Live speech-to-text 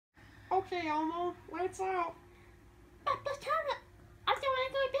Okay, Elmo, lights out. But Kermit, I don't want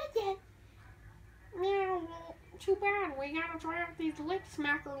to go to bed yet. Yeah, well, too bad. We gotta try out these lip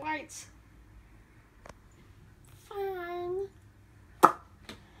smacker lights. Fine.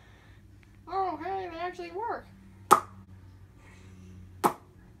 Oh, hey, they actually work.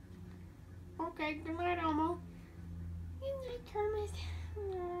 Okay, good night, Elmo. Good night, Kermit.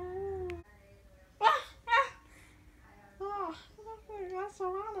 Oh, that's so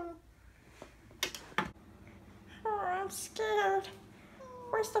awful. Oh, I'm scared.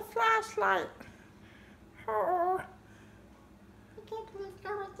 Where's the flashlight? Oh. I can't believe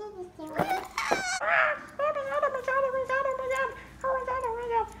Kermit did this to me. Oh my god, oh my god, oh my god, oh my god, oh my god, oh my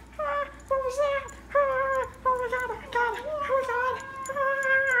god. What was that? Oh my god, oh my god, oh my god.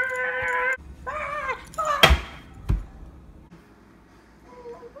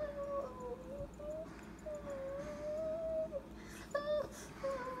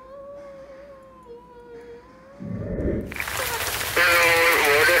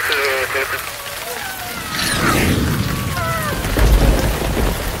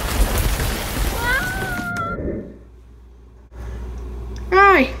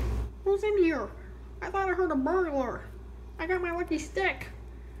 Hey, who's in here? I thought I heard a burglar. I got my lucky stick.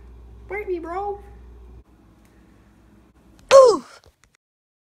 Bite me, bro. Oof!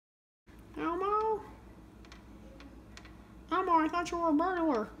 Elmo? Elmo, I thought you were a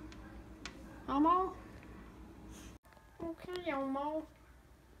burglar. Elmo? Okay, Elmo.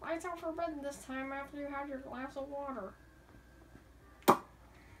 Lights out for bed this time after you have your glass of water.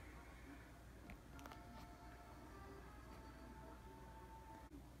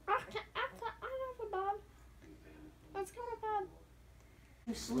 I have a bed. Let's go to bed.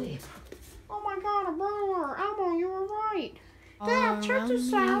 You sleep. Oh my god, a burglar! Elmo, you were right. Dad, check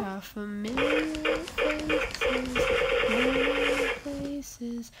this out. Are familiar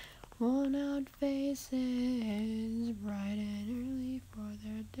faces, worn out faces, bright and early for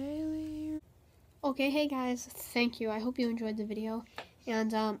their daily. Okay, hey guys, thank you. I hope you enjoyed the video,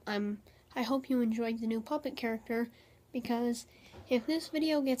 and I hope you enjoyed the new puppet character, because if this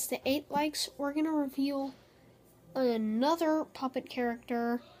video gets to 8 likes, we're gonna reveal another puppet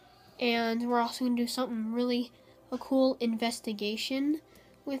character, and we're also gonna do something really a cool investigation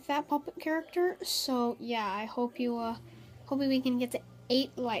with that puppet character. So yeah, I hope hopefully we can get to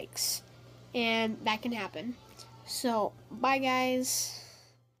 8 likes, and that can happen. So bye guys.